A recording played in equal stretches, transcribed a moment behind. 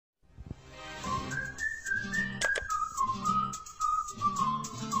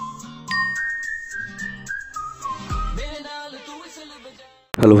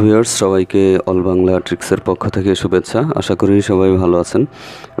Hello viewers, সবাইকে all Bangla ট্রিক্সের পক্ষ থেকে শুভেচ্ছা। আশা করি সবাই ভালো আছেন।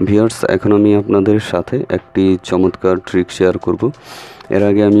 ভিউয়ার্স, এখন আমি আপনাদের সাথে একটি চমৎকার ট্রিক শেয়ার করব। এর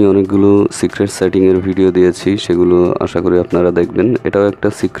আগে আমি অনেকগুলো সিক্রেট সেটিংয়ের ভিডিও দিয়েছি, সেগুলো আশা করি আপনারা দেখবেন। এটাও একটা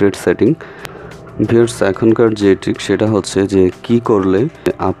সিক্রেট সেটিং। ভিউয়ার্স, এখনকার যে ট্রিক সেটা হচ্ছে যে কি করলে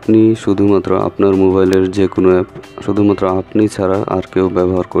আপনি শুধুমাত্র আপনার মোবাইলের যে কোনো অ্যাপ শুধুমাত্র আপনি ছাড়া আর কেউ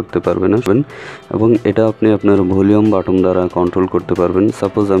ব্যবহার করতে পারবে না, এবং এটা আপনি আপনার ভলিউম বাটন দ্বারা কন্ট্রোল করতে পারবেন।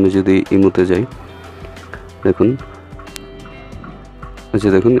 সাপোজ আমি যদি ইমোতে যাই, দেখুন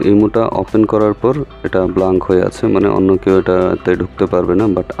ইমোটা ওপেন করার পর এটা ব্ল্যাঙ্ক হয়ে আছে, মানে অন্য কেউ এটাতে ঢুকতে পারবে না,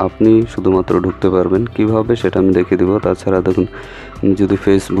 বাট আপনি শুধুমাত্র ঢুকতে পারবেন। কিভাবে সেটা আমি দেখিয়ে দেবো। তাছাড়া দেখুন, যদি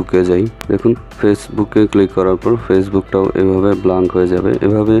ফেসবুকে যাই, দেখুন ফেসবুকে ক্লিক করার পর ফেসবুকটাও এভাবে ব্ল্যাঙ্ক হয়ে যাবে।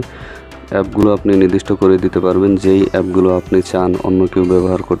 এভাবে অ্যাপগুলো আপনি নির্দিষ্ট করে দিতে পারবেন, যেই অ্যাপগুলো আপনি চান অন্য কেউ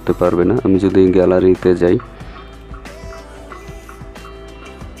ব্যবহার করতে পারবে না। আমি যদি গ্যালারিতে যাই,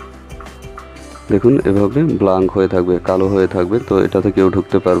 দেখুন এভাবে ব্ল্যাঙ্ক হয়ে থাকবে, কালো হয়ে থাকবে, তো এটাতে কেউ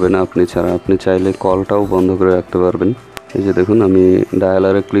ঢুকতে পারবে না আপনি ছাড়া। আপনি চাইলে কলটাও বন্ধ করে রাখতে পারবেন। এই যে দেখুন, আমি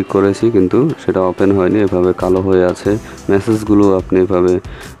ডায়ালারে ক্লিক করেছি কিন্তু সেটা ওপেন হয়নি, এভাবে কালো হয়ে আছে। মেসেজগুলো আপনি এভাবে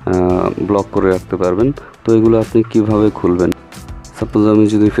ব্লক করে রাখতে পারবেন। তো এগুলো আপনি কিভাবে খুলবেন? সাপোজ আমি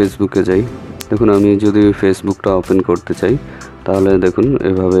যদি ফেসবুকে যাই, দেখুন আমি যদি ফেসবুকটা ওপেন করতে চাই, তাহলে দেখুন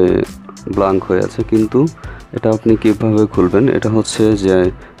এভাবে ব্ল্যাঙ্ক হয়ে আছে। কিন্তু এটা আপনি কিভাবে খুলবেন? এটা হচ্ছে যে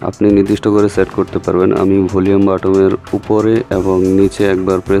আপনি নির্দিষ্ট করে সেট করতে পারবেন। আমি ভলিউম বাটনের উপরে এবং নিচে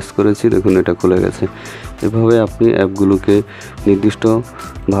একবার প্রেস করেছি, দেখুন এটা খুলে গেছে। এভাবে আপনি অ্যাপগুলোকে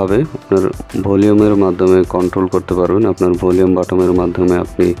নির্দিষ্টভাবে আপনার ভলিউমের মাধ্যমে কন্ট্রোল করতে পারবেন। আপনার ভলিউম বাটনের মাধ্যমে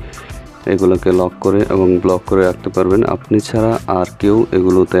আপনি এগুলোকে লক করে এবং ব্লক করে রাখতে পারবেন। আপনি ছাড়া আর কেউ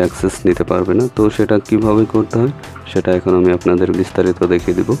এগুলোতে অ্যাক্সেস নিতে পারবে না। তো সেটা কিভাবে করতে হয় সেটা এখন আমি আপনাদের বিস্তারিত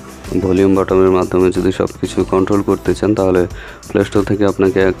দেখিয়ে দিব। ভলিউম বাটনের মাধ্যমে যদি সব কিছু কন্ট্রোল করতে চান, তাহলে প্লে স্টোর থেকে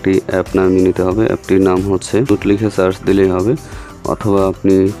আপনাকে একটি অ্যাপ নামিয়ে নিতে হবে। অ্যাপটির নাম হচ্ছে লিখে সার্চ দিলেই হবে, অথবা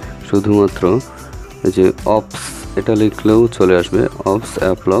আপনি শুধুমাত্র এই যে অপস এটা লিখলেও চলে আসবে, অপস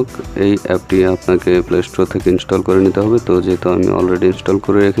অ্যাপ লক। এই অ্যাপটি আপনাকে প্লে স্টোর থেকে ইনস্টল করে নিতে হবে। তো যেহেতু আমি অলরেডি ইনস্টল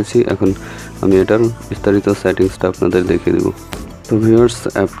করে রেখেছি, এখন আমি এটার বিস্তারিত সেটিংসটা আপনাদের দেখিয়ে দেব। তো ভিউয়ার্স,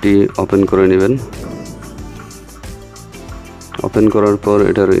 অ্যাপটি ওপেন করে নেবেন। ওপেন করার পর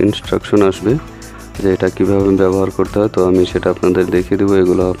এটার ইনস্ট্রাকশন আসবে যে এটা কিভাবে ব্যবহার করতে হয়। তো আমি সেটা আপনাদের দেখিয়ে দেবো।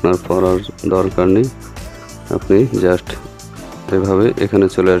 এগুলো আপনার পড়ার দরকার নেই, আপনি জাস্ট এভাবে এখানে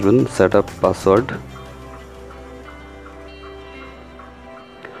চলে আসবেন, সেট আপ পাসওয়ার্ড।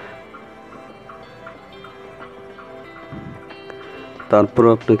 তারপর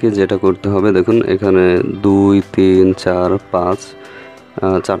আপনাকে যেটা করতে হবে, দেখুন এখানে 2, 3, 4, 5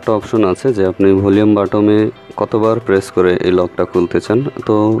 চারটা অপশন আছে যে আপনি ভলিউম বাটনে কতবার প্রেস করে এই লকটা খুলতে চান।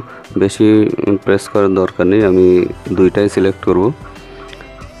 তো বেশি প্রেস করার দরকার নেই, আমি দুইটাই সিলেক্ট করব।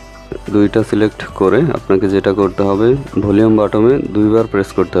 দুইটা সিলেক্ট করে আপনাকে যেটা করতে হবে, ভলিউম বাটনে 2বার প্রেস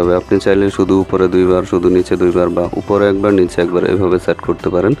করতে হবে। আপনি চাইলে শুধু উপরে 2বার, শুধু নিচে 2বার, বা উপরে একবার নিচে একবার এভাবে সেট করতে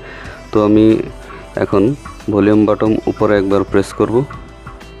পারেন। তো আমি এখন ভলিউম বাটন উপরে একবার প্রেস করব,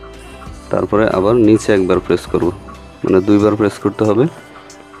 তারপরে আবার নিচে একবার প্রেস করব, মানে 2বার প্রেস করতে হবে।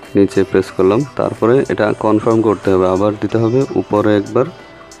 নিচে প্রেস করলাম, তারপরে এটা কনফার্ম করতে হবে, আবার দিতে হবে উপরে একবার,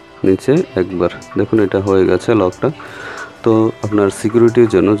 নিচে একবার। দেখুন এটা হয়ে গেছে লকটা। তো আপনার সিকিউরিটির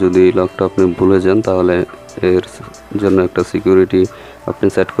জন্য যদি লকটা আপনি ভুলে যান, তাহলে এর জন্য একটা সিকিউরিটি আপনি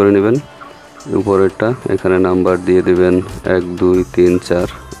সেট করে নেবেন। উপরেরটা এখানে নাম্বার দিয়ে দেবেন 1, 2, 3, 4,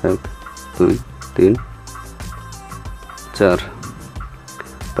 1, 2, 3, 4।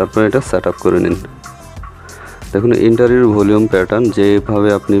 তারপরে এটা সেট আপ করে নিন। দেখুন ইন্টারিয়র ভলিউম প্যাটার্ন, যেভাবে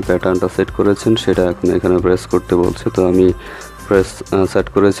আপনি প্যাটার্নটা সেট করেছেন সেটা এখন এখানে প্রেস করতে বলছে। তো আমি সেট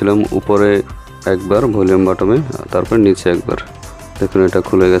করেছিলাম উপরে একবার ভলিউম বাটনে, তারপর নিচে একবার। দেখুন এটা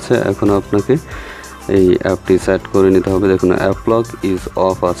খুলে গেছে। এখন আপনাকে এই অ্যাপটি সেট করে নিতে হবে। দেখুন অ্যাপ লক ইজ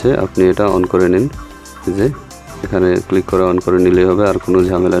অফ আছে, আপনি এটা অন করে নিন। যে এখানে ক্লিক করে অন করে নিলেই হবে, আর কোনো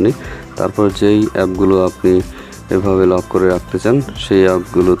ঝামেলা নেই। তারপর যেই অ্যাপগুলো আপনি এভাবে লক করে রাখতে চান সেই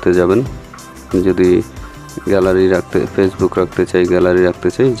অ্যাপগুলোতে যাবেন। যদি গ্যালারি রাখতে, ফেসবুক রাখতে চাই, গ্যালারি রাখতে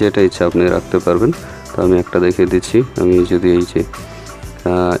চাই, যেটা ইচ্ছা আপনি রাখতে পারবেন। তো আমি একটা দেখিয়ে দিচ্ছি। আমি যদি এই যে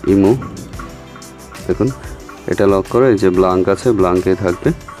ইমো, দেখুন এটা লক করে, এই যে ব্ল্যাঙ্ক আছে, ব্ল্যাঙ্কেই থাকবে,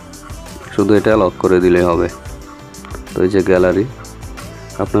 শুধু এটা লক করে দিলেই হবে। তো এই যে গ্যালারি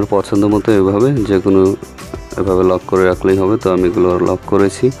আপনার পছন্দ মতো এভাবে যে কোনো এভাবে লক করে রাখলেই হবে। তো আমি এগুলো লক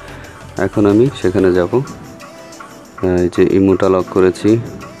করেছি। এখন আমি সেখানে যাব। এই যে ইমোটা লক করেছি,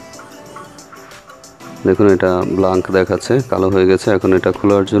 দেখুন এটা ব্ল্যাঙ্ক দেখাচ্ছে, কালো হয়ে গেছে। এখন এটা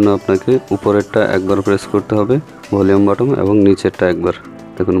খোলার জন্য আপনাকে উপরেরটা একবার প্রেস করতে হবে ভলিউম বাটন, এবং নিচেরটা একবার।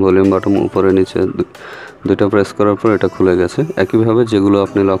 দেখুন ভলিউম বাটন উপরে নিচে দুইটা প্রেস করার পর এটা খুলে গেছে। একইভাবে যেগুলো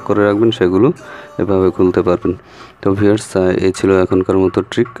আপনি লক করে রাখবেন সেগুলো এভাবে খুলতে পারবেন। তো ভিউয়ার্স, এই ছিল এখনকার মতো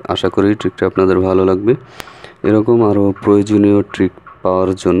ট্রিক। আশা করি ট্রিকটা আপনাদের ভালো লাগবে। এরকম আরও প্রয়োজনীয় ট্রিক পাওয়ার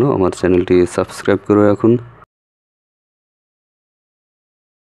জন্য আমার চ্যানেলটি সাবস্ক্রাইব করে রাখুন।